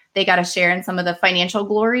they got a share in some of the financial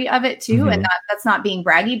glory of it too. And that's not being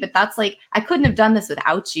braggy, but that's like, I couldn't have done this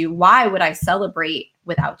without you. Why would I celebrate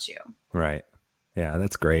without you? Right. Yeah,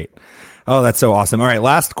 that's great. Oh, that's so awesome. All right.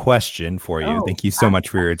 Last question for you. Thank you so much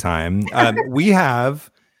for your time. We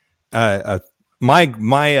have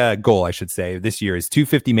my goal, I should say, this year is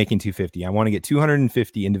 250 making 250. I want to get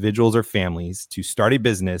 250 individuals or families to start a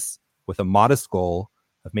business with a modest goal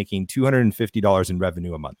of making $250 in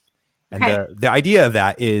revenue a month. And the idea of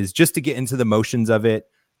that is just to get into the motions of it,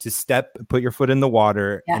 to put your foot in the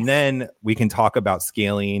water, and then we can talk about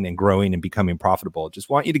scaling and growing and becoming profitable. Just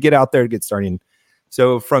want you to get out there, get starting.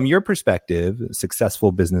 So from your perspective,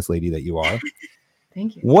 successful business lady that you are,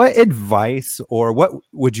 thank you. What advice or what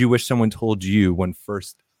would you wish someone told you when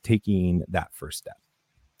first taking that first step?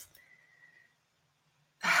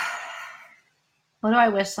 What do I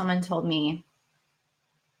wish someone told me?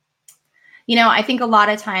 I think a lot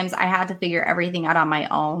of times I had to figure everything out on my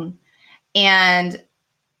own. And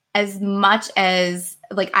as much as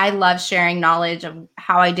I love sharing knowledge of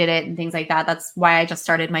how I did it and things like that, that's why I just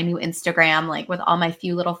started my new Instagram, with all my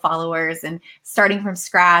few little followers and starting from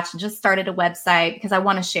scratch, and just started a website because I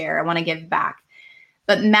want to share, I want to give back.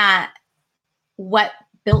 But Matt, what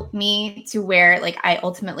built me to where I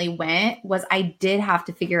ultimately went was I did have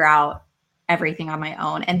to figure out everything on my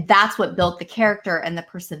own. And that's what built the character and the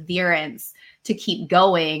perseverance to keep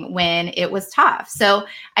going when it was tough. So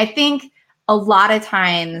I think a lot of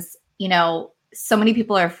times, so many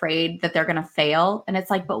people are afraid that they're going to fail. And it's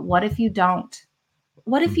like, but what if you don't?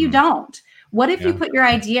 What if you don't? What if you put your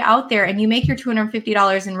idea out there and you make your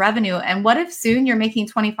 $250 in revenue? And what if soon you're making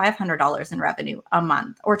 $2,500 in revenue a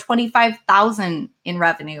month or $25,000 in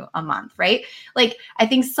revenue a month, right? I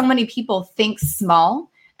think so many people think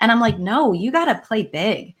small. And I'm like, no, you got to play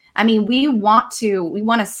big. I mean, we want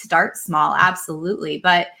to start small. Absolutely.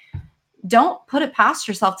 But don't put it past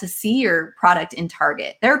yourself to see your product in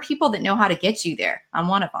Target. There are people that know how to get you there. I'm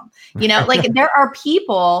one of them. There are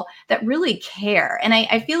people that really care. And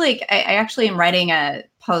I feel like I actually am writing a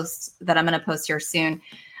post that I'm going to post here soon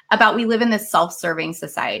about, we live in this self-serving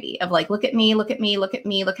society of look at me, look at me, look at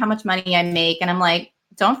me, look how much money I make. And I'm like,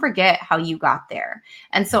 don't forget how you got there.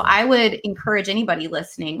 And so I would encourage anybody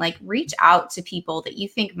listening, reach out to people that you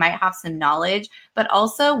think might have some knowledge, but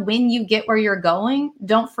also when you get where you're going,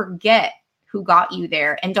 don't forget who got you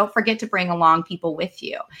there. And don't forget to bring along people with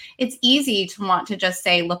you. It's easy to want to just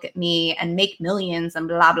say, look at me and make millions and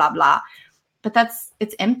blah, blah, blah. But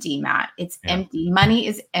it's empty, Matt. It's empty. Money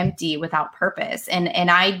is empty without purpose.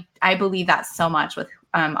 And I believe that so much with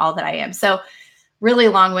all that I am. So really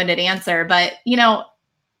long-winded answer, but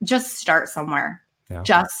just start somewhere.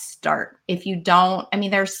 Just start. If you don't,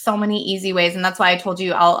 there's so many easy ways. And that's why I told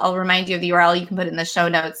you, I'll remind you of the URL. You can put it in the show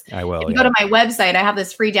notes. I will. If you go to my website, I have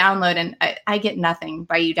this free download, and I get nothing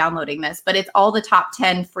by you downloading this, but it's all the top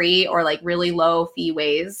 10 free or really low fee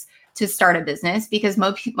ways to start a business, because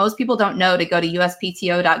most people don't know to go to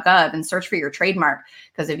uspto.gov and search for your trademark.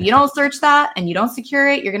 Because if you don't search that and you don't secure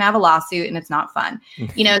it, you're going to have a lawsuit, and it's not fun.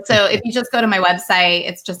 So if you just go to my website,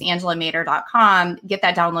 it's just angelamater.com, get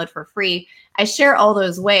that download for free. I share all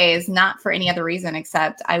those ways, not for any other reason,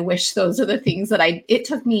 except I wish those are the things that it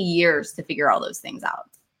took me years to figure all those things out.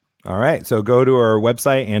 All right. So go to our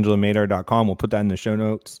website, angelamater.com. We'll put that in the show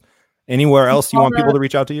notes. Anywhere else you want people to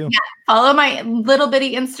reach out to you? Yeah, follow my little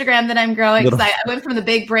bitty Instagram that I'm growing, because I went from the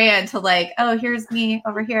big brand to like, oh, here's me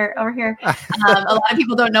over here. A lot of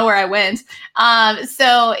people don't know where I went.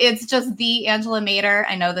 So it's just the Angela Mader.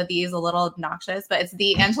 I know that the is a little obnoxious, but it's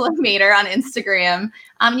the Angela Mader on Instagram.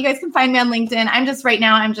 You guys can find me on LinkedIn.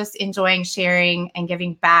 I'm just enjoying sharing and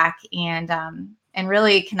giving back and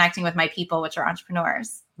really connecting with my people, which are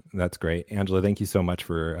entrepreneurs. That's great. Angela, thank you so much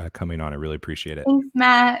for coming on. I really appreciate it. Thanks,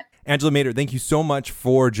 Matt. Angela Mader, thank you so much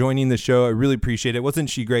for joining the show. I really appreciate it.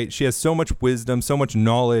 Wasn't she great? She has so much wisdom, so much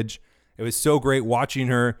knowledge. It was so great watching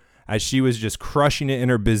her as she was just crushing it in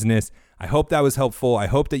her business. I hope that was helpful. I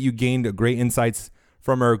hope that you gained great insights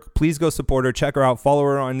from her. Please go support her, check her out, follow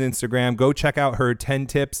her on Instagram. Go check out her 10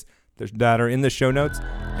 tips that are in the show notes,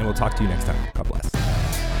 and we'll talk to you next time. God bless.